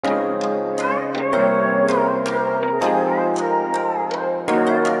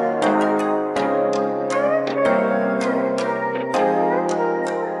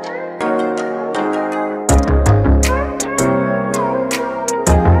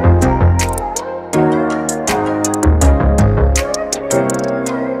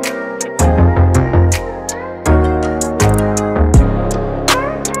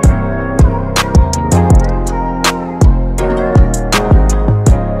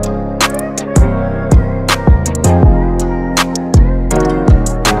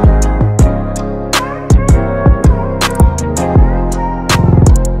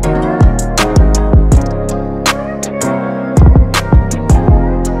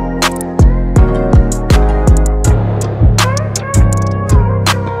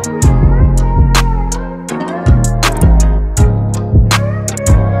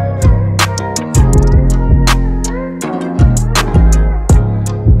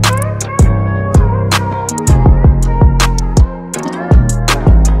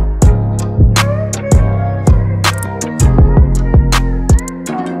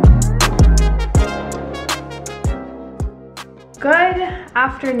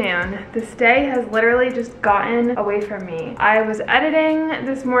afternoon. This day has literally just gotten away from me. I was editing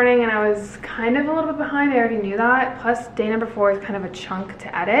this morning and I was kind of a little bit behind. I already knew that. Plus day number 4 is kind of a chunk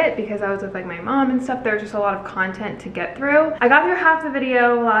to edit because I was with like my mom and stuff. There's just a lot of content to get through. I got through half the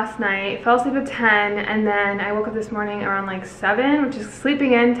video last night, fell asleep at 10, and then I woke up this morning around like 7, which is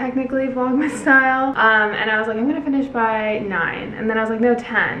sleeping in technically, Vlogmas style. And I was like, I'm gonna finish by 9. And then I was like, no,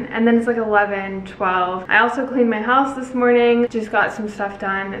 10. And then it's like 11, 12. I also cleaned my house this morning, just got some stuff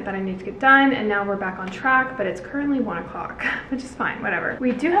done that I need to get done, and now we're back on track, but it's currently 1 o'clock, which is fine, whatever.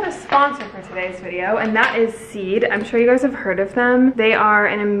 We do have a sponsor for today's video, and that is Seed. I'm sure you guys have heard of them. They are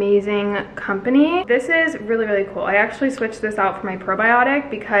an amazing company. This is really, really cool. I actually switched this out for my probiotic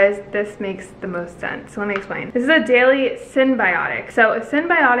because this makes the most sense. So let me explain. This is a daily synbiotic. So a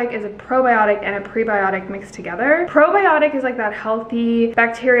synbiotic is a probiotic and a prebiotic mixed together. Probiotic is like that healthy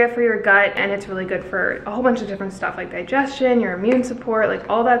bacteria for your gut, and it's really good for a whole bunch of different stuff like digestion, your immune support, like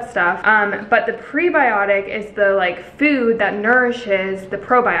all that stuff. But the prebiotic is the like food that nourishes the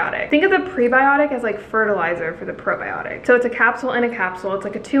probiotic. Think of the prebiotic as like fertilizer for the probiotic. So it's a capsule in a capsule. It's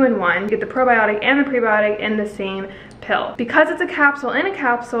like a 2-in-1. You get the probiotic and the prebiotic in the same pill. Because it's a capsule in a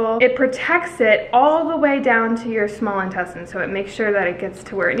capsule, it protects it all the way down to your small intestine, so it makes sure that it gets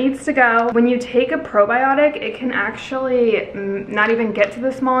to where it needs to go. When you take a probiotic, it can actually not even get to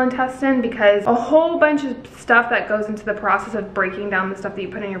the small intestine because a whole bunch of stuff that goes into the process of breaking down the stuff that you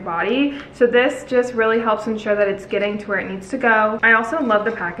put in your body. So this just really helps ensure that it's getting to where it needs to go. I also love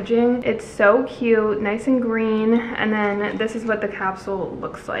the packaging. It's so cute, nice and green, and then this is what the capsule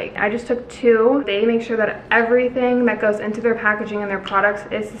looks like. I just took 2. They make sure that everything that goes into their packaging and their products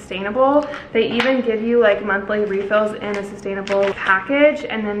is sustainable. They even give you like monthly refills in a sustainable package,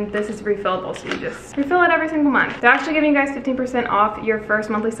 and then this is refillable, so you just refill it every single month. They're actually giving you guys 15% off your first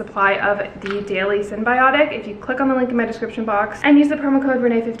monthly supply of the daily synbiotic if you click on the link in my description box and use the promo code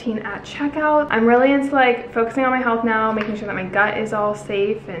Renee15 at checkout. I'm really into like focusing on my health now, making sure that my gut is all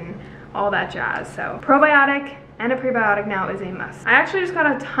safe and all that jazz. So probiotic and a prebiotic now is a must. I actually just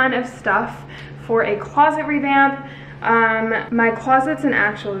got a ton of stuff for a closet revamp. My closet's an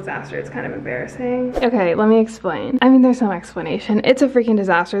actual disaster. It's kind of embarrassing. Okay, let me explain. I mean, there's no explanation. It's a freaking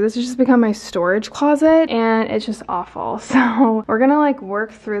disaster. This has just become my storage closet and it's just awful. So we're gonna like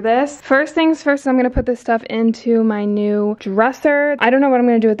work through this. First things first, I'm gonna put this stuff into my new dresser. I don't know what I'm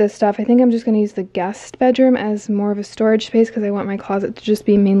gonna do with this stuff. I think I'm just gonna use the guest bedroom as more of a storage space because I want my closet to just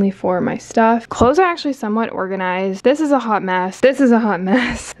be mainly for my stuff. Clothes are actually somewhat organized. This is a hot mess. This is a hot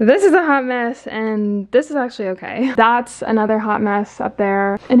mess. This is a hot mess, and this is actually okay. That's another hot mess up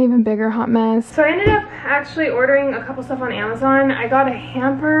there, an even bigger hot mess. So I ended up actually ordering a couple stuff on Amazon. I got a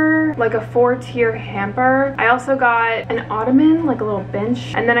hamper, like a 4-tier hamper. I also got an ottoman, like a little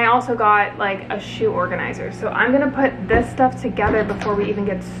bench, and then I also got like a shoe organizer. So I'm gonna put this stuff together before we even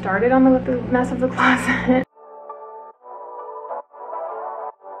get started on the mess of the closet.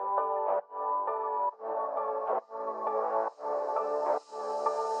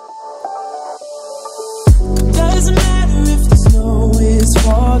 Doesn't matter if the snow is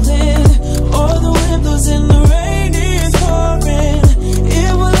falling or the windows in the rain is pouring.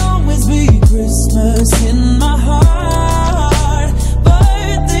 It will always be Christmas in my heart.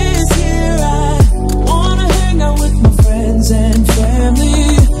 But this year I wanna hang out with my friends and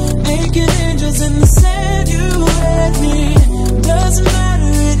family, making angels in the sand, you and me. Doesn't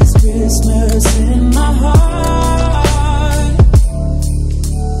matter, it's Christmas in my heart,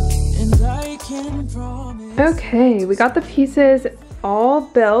 and I can promise. Okay, we got the pieces all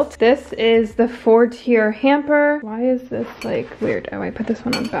built. This is the 4-tier hamper. Why is this like weird? Oh, I put this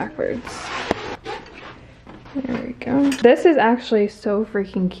one on backwards. There we go. This is actually so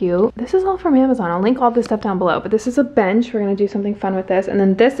freaking cute. This is all from Amazon. I'll link all this stuff down below, but this is a bench. We're gonna do something fun with this. And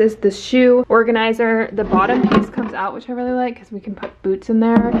then this is the shoe organizer. The bottom piece comes out, which I really like because we can put boots in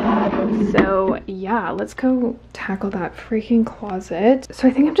there. So yeah, let's go tackle that freaking closet. So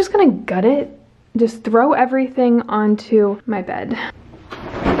I think I'm just gonna gut it. Just throw everything onto my bed.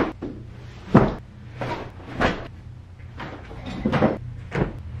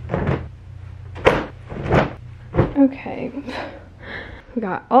 Okay, we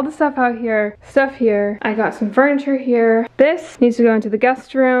got all the stuff out here, stuff here. I got some furniture here. This needs to go into the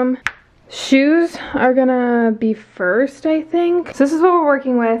guest room. Shoes are gonna be first, I think. So this is what we're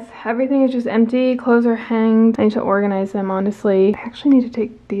working with. Everything is just empty. Clothes are hanged. I need to organize them, honestly. I actually need to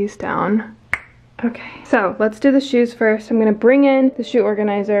take these down. Okay, so let's do the shoes first. I'm gonna bring in the shoe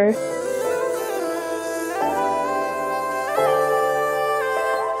organizer.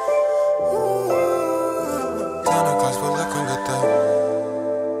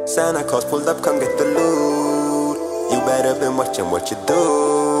 Santa Claus pulled up, come get the loot. You better better been watching what you do.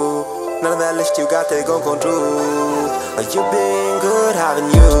 None of that list you got, they gon' come true. You been good, haven't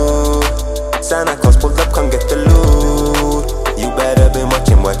you? Santa Claus pulled up, come get the loot. You better been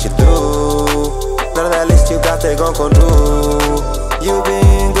watching what you do. None of that list you got, they gon' come true. You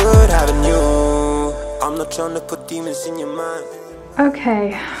been good, haven't you? I'm not trying to put demons in your mind.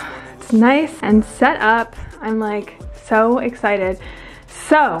 Okay, it's nice and set up. I'm like so excited.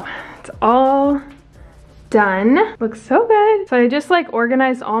 So it's all done. Looks so good. So I just like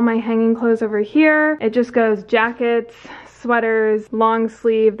organized all my hanging clothes over here. It just goes jackets, sweaters, long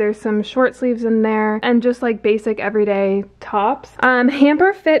sleeve, there's some short sleeves in there, and just like basic everyday tops.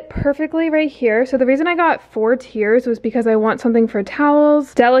 Hamper fit perfectly right here. So the reason I got 4 tiers was because I want something for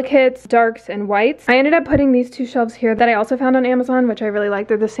towels, delicates, darks, and whites. I ended up putting these 2 shelves here that I also found on Amazon, which I really like.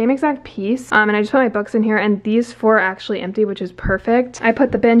 They're the same exact piece. And I just put my books in here, and these 4 are actually empty, which is perfect. I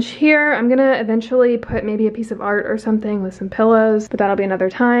put the bench here. I'm gonna eventually put maybe a piece of art or something with some pillows, but that'll be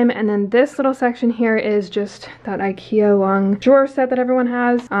another time. And then this little section here is just that IKEA long drawer set that everyone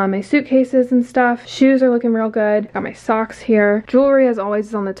has. My suitcases and stuff. Shoes are looking real good. Got my socks here. Jewelry, as always,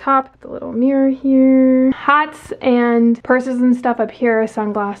 is on the top. The little mirror here. Hats and purses and stuff up here.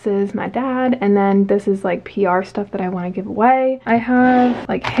 Sunglasses, my dad. And then this is like PR stuff that I want to give away. I have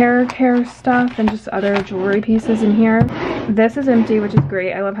like hair care stuff and just other jewelry pieces in here. This is empty, which is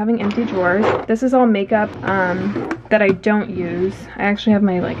great. I love having empty drawers. This is all makeup that I don't use. I actually have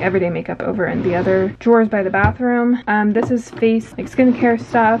my like everyday makeup over in the other drawers by the bathroom. This is face, like skincare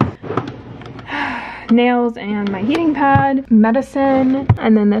stuff, nails and my heating pad, medicine,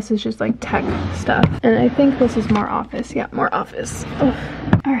 and then this is just like tech stuff. And I think this is more office. Yeah, more office.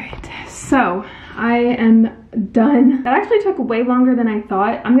 Ugh. All right, so I am done. That actually took way longer than I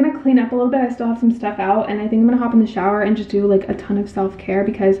thought. I'm gonna clean up a little bit. I still have some stuff out, and I think I'm gonna hop in the shower and just do like a ton of self-care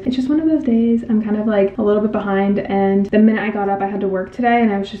because it's just one of those days. I'm kind of like a little bit behind, and the minute I got up I had to work today,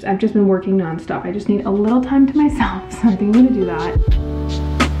 and I've just been working nonstop. I just need a little time to myself, so I think I'm gonna do that.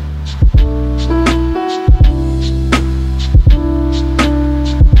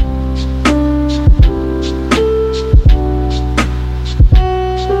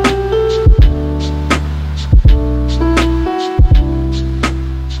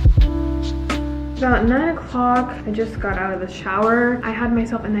 About 9 o'clock, I just got out of the shower. I had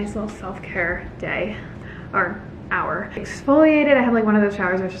myself a nice little self-care day, or hour. Exfoliated. I had like one of those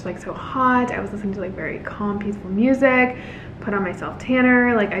showers where it's just like so hot. I was listening to like very calm, peaceful music. Put on my self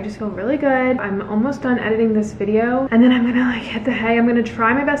tanner. Like I just feel really good. I'm almost done editing this video, and then I'm gonna like hit the hay. I'm gonna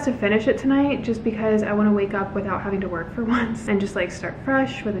try my best to finish it tonight just because I want to wake up without having to work for once and just like start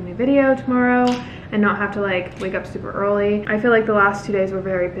fresh with a new video tomorrow and not have to like wake up super early. I feel like the last 2 days were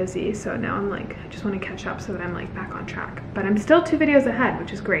very busy, so now I'm like, I just want to catch up so that I'm like back on track. But I'm still 2 videos ahead,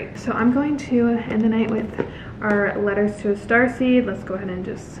 which is great. So I'm going to end the night with our letters to a starseed. Let's go ahead and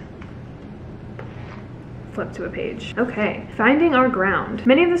just flip to a page. Okay, finding our ground.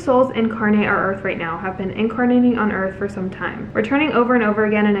 Many of the souls incarnate our earth right now have been incarnating on earth for some time, returning over and over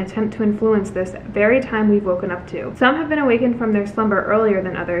again in an attempt to influence this very time we've woken up to. Some have been awakened from their slumber earlier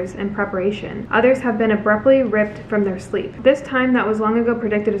than others in preparation. Others have been abruptly ripped from their sleep. This time that was long ago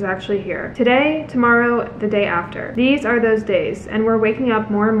predicted is actually here. Today, tomorrow, the day after. These are those days, and we're waking up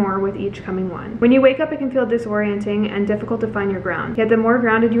more and more with each coming one. When you wake up, it can feel disorienting and difficult to find your ground. Yet the more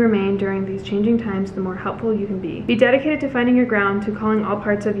grounded you remain during these changing times, the more helpful you can be. Be dedicated to finding your ground, to calling all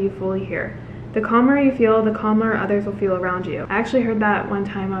parts of you fully here. The calmer you feel, the calmer others will feel around you. I actually heard that one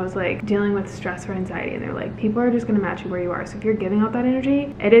time I was like dealing with stress or anxiety, and they're like, people are just gonna match you where you are. So if you're giving out that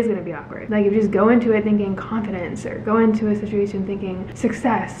energy, it is gonna be awkward. Like if you just go into it thinking confidence or go into a situation thinking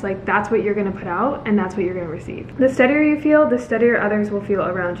success, like that's what you're gonna put out and that's what you're gonna receive. The steadier you feel, the steadier others will feel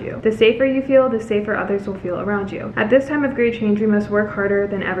around you. The safer you feel, the safer others will feel around you. At this time of great change, we must work harder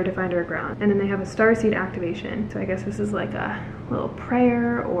than ever to find our ground. And then they have a starseed activation. So I guess this is like a little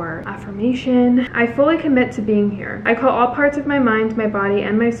prayer or affirmation. I fully commit to being here. I call all parts of my mind, my body,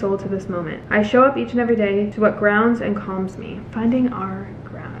 and my soul to this moment. I show up each and every day to what grounds and calms me. Finding our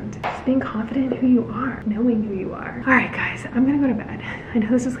ground. Just being confident in who you are. Knowing who you are. Alright guys, I'm gonna go to bed. I know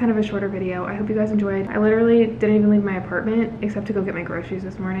this is kind of a shorter video. I hope you guys enjoyed. I literally didn't even leave my apartment except to go get my groceries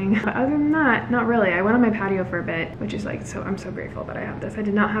this morning. But other than that, not really. I went on my patio for a bit, which is like, so I'm so grateful that I have this. I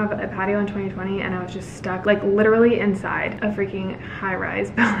did not have a patio in 2020 and I was just stuck like literally inside a freaking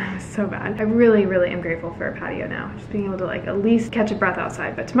high-rise building. It was so bad. I really am grateful for a patio now. Just being able to like at least catch a breath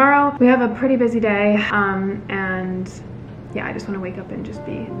outside. But tomorrow we have a pretty busy day and yeah, I just want to wake up and just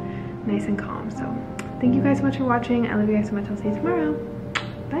be nice and calm. So thank you guys so much for watching. I love you guys so much. I'll see you tomorrow.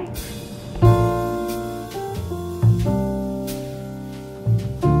 Bye.